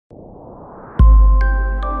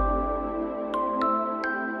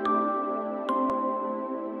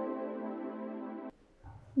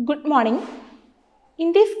Good morning.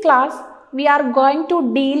 In this class, we are going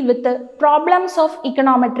to deal with the problems of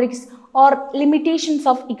econometrics or limitations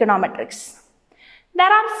of econometrics.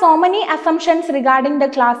 There are so many assumptions regarding the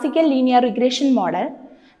classical linear regression model.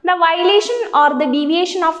 The violation or the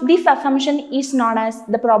deviation of this assumption is known as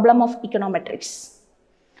the problem of econometrics.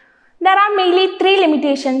 There are mainly three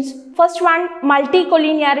limitations. First one,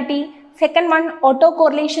 multicollinearity. Second one,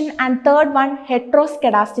 autocorrelation. And third one,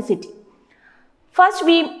 heteroskedasticity. First,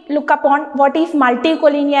 we look upon what is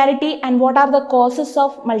multicollinearity and what are the causes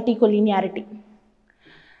of multicollinearity.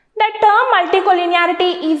 The term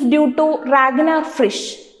multicollinearity is due to Ragnar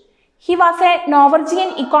Frisch. He was a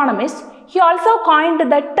Norwegian economist. He also coined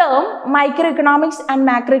the term microeconomics and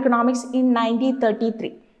macroeconomics in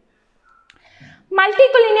 1933.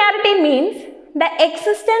 Multicollinearity means the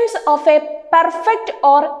existence of a perfect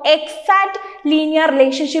or exact linear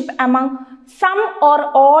relationship among some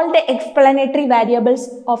or all the explanatory variables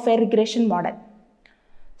of a regression model.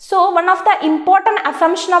 So, one of the important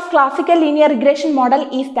assumptions of classical linear regression model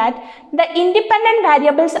is that the independent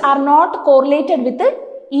variables are not correlated with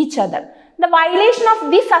each other. The violation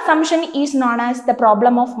of this assumption is known as the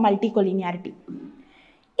problem of multicollinearity.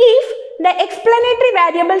 If the explanatory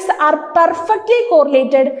variables are perfectly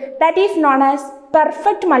correlated, that is known as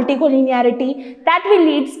perfect multicollinearity, that will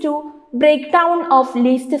lead to breakdown of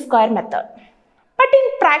least square method. But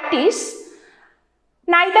in practice,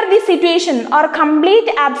 neither this situation or complete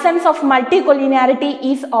absence of multicollinearity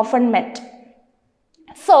is often met.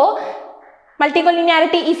 So,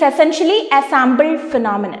 multicollinearity is essentially a sample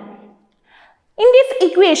phenomenon. In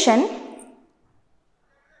this equation,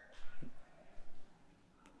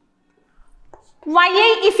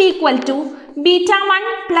 yi is equal to beta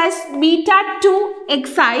 1 plus beta 2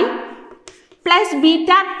 xi plus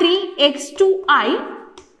beta 3 x2i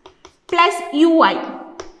plus ui.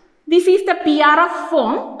 This is the PRF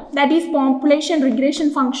form, that is population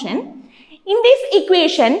regression function. In this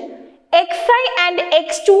equation, xi and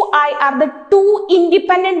x2i are the two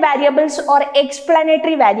independent variables or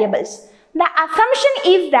explanatory variables. The assumption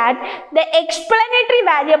is that the explanatory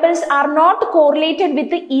variables are not correlated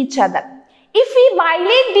with each other. If we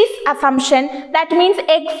violate this assumption, that means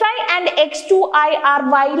xi and x2i are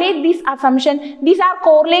violate this assumption, these are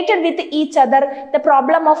correlated with each other, the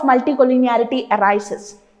problem of multicollinearity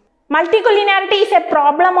arises. Multicollinearity is a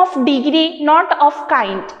problem of degree, not of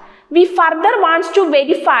kind. We further want to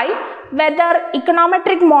verify whether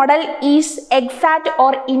econometric model is exact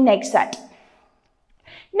or inexact.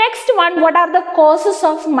 Next one, what are the causes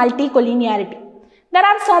of multicollinearity? There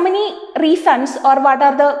are so many reasons or what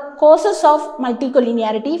are the causes of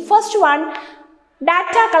multicollinearity. First one,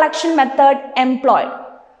 data collection method employed.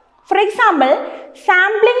 For example,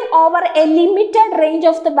 sampling over a limited range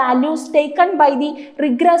of the values taken by the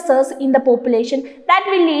regressors in the population, that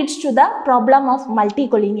will lead to the problem of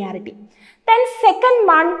multicollinearity. Then second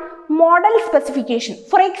one, model specification.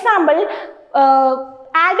 For example,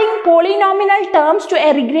 adding polynomial terms to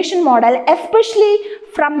a regression model, especially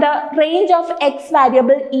from the range of x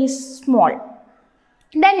variable, is small.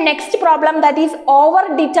 Then next problem, that is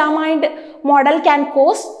over-determined model can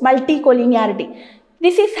cause multicollinearity.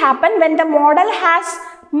 This is happen when the model has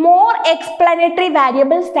more explanatory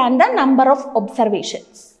variables than the number of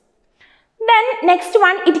observations. Then next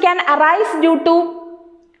one, it can arise due to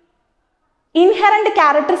inherent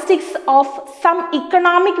characteristics of some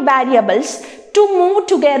economic variables to move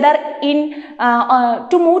together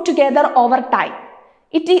over time.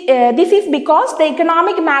 This is because the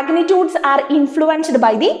economic magnitudes are influenced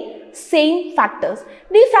by the same factors.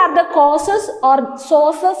 These are the causes or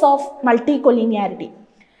sources of multicollinearity.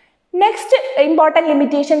 Next important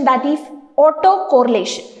limitation, that is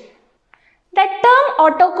autocorrelation. The term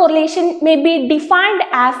autocorrelation may be defined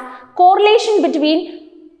as correlation between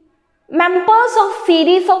members of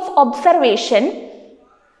series of observation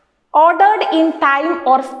ordered in time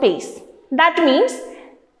or space. That means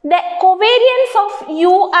the covariance of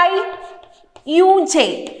ui uj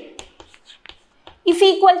is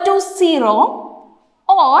equal to 0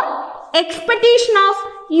 or expectation of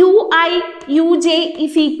ui uj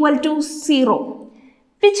is equal to 0,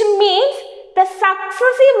 which means the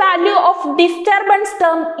successive value of disturbance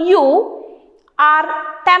term u are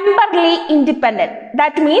temporally independent.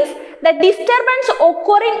 That means the disturbance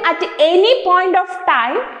occurring at any point of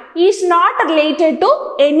time is not related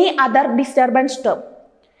to any other disturbance term.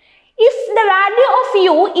 If the value of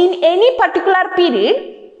u in any particular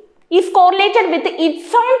period is correlated with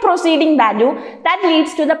its own preceding value, that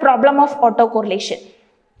leads to the problem of autocorrelation.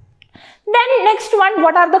 Then next one,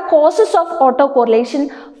 what are the causes of autocorrelation?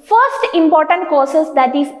 First important causes,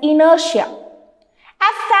 that is inertia.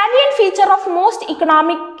 A salient feature of most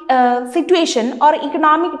economic situation or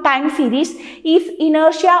economic time series is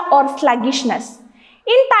inertia or sluggishness.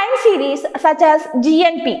 In time series such as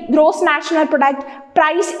GNP, Gross National Product,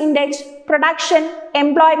 Price Index, Production,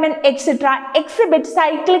 Employment, etc. exhibit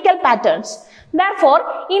cyclical patterns. Therefore,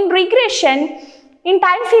 in regression, in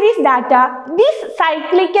time series data, this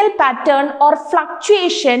cyclical pattern or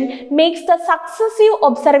fluctuation makes the successive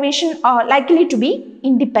observation likely to be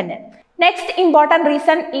independent. Next important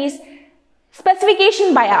reason is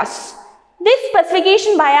specification bias. This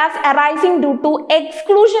specification bias arising due to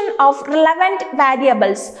exclusion of relevant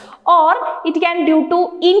variables, or it can due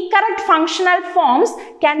to incorrect functional forms,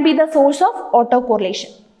 can be the source of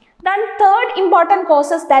autocorrelation. Then third important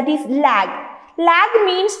causes, that is lag. Lag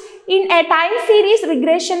means in a time series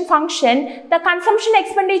regression function, the consumption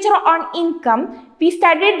expenditure on income, we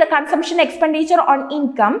studied the consumption expenditure on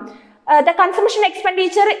income, the consumption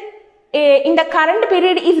expenditure in the current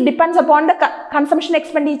period depends upon the consumption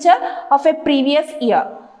expenditure of a previous year.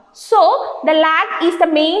 So, the lag is the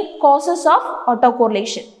main causes of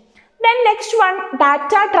autocorrelation. Then next one,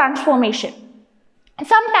 data transformation.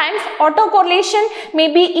 Sometimes autocorrelation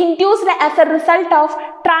may be induced as a result of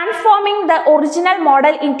transforming the original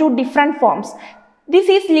model into different forms.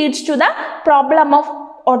 This leads to the problem of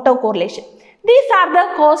autocorrelation. These are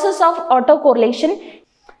the causes of autocorrelation.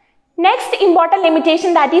 Next important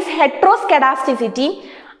limitation, that is heteroskedasticity.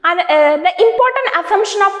 And the important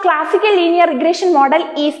assumption of classical linear regression model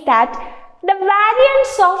is that the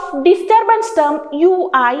variance of disturbance term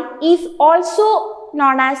Ui is also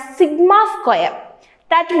known as sigma square.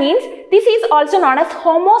 That means this is also known as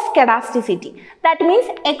homoskedasticity. That means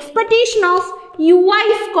expectation of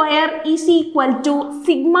Ui square is equal to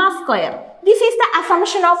sigma square. This is the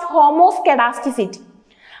assumption of homoskedasticity.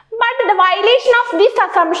 But the violation of this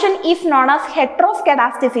assumption is known as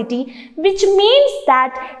heteroskedasticity, which means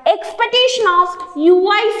that expectation of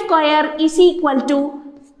Ui square is equal to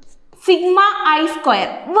sigma I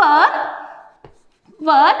square,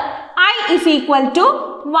 where I is equal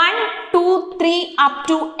to 1, 2, 3 up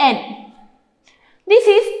to n. This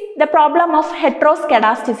is the problem of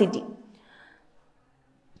heteroskedasticity.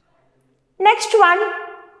 Next one,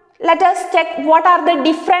 let us check what are the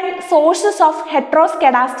different sources of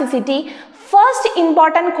heteroskedasticity. First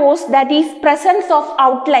important cause, that is presence of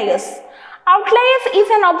outliers. Outliers is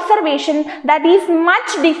an observation that is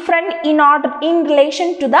much different in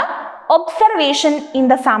relation to the observation in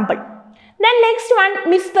the sample. Then next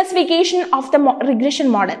one, misspecification of the regression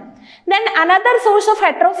model. Then another source of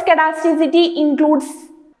heteroskedasticity includes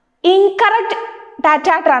incorrect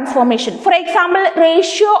data transformation. For example,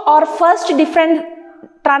 ratio or first difference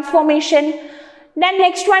transformation. Then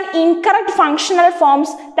next one, incorrect functional forms,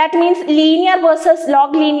 that means linear versus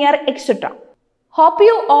log linear, etc. Hope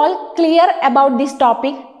you all clear about this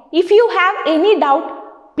topic. If you have any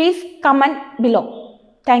doubt, please comment below.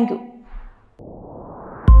 Thank you.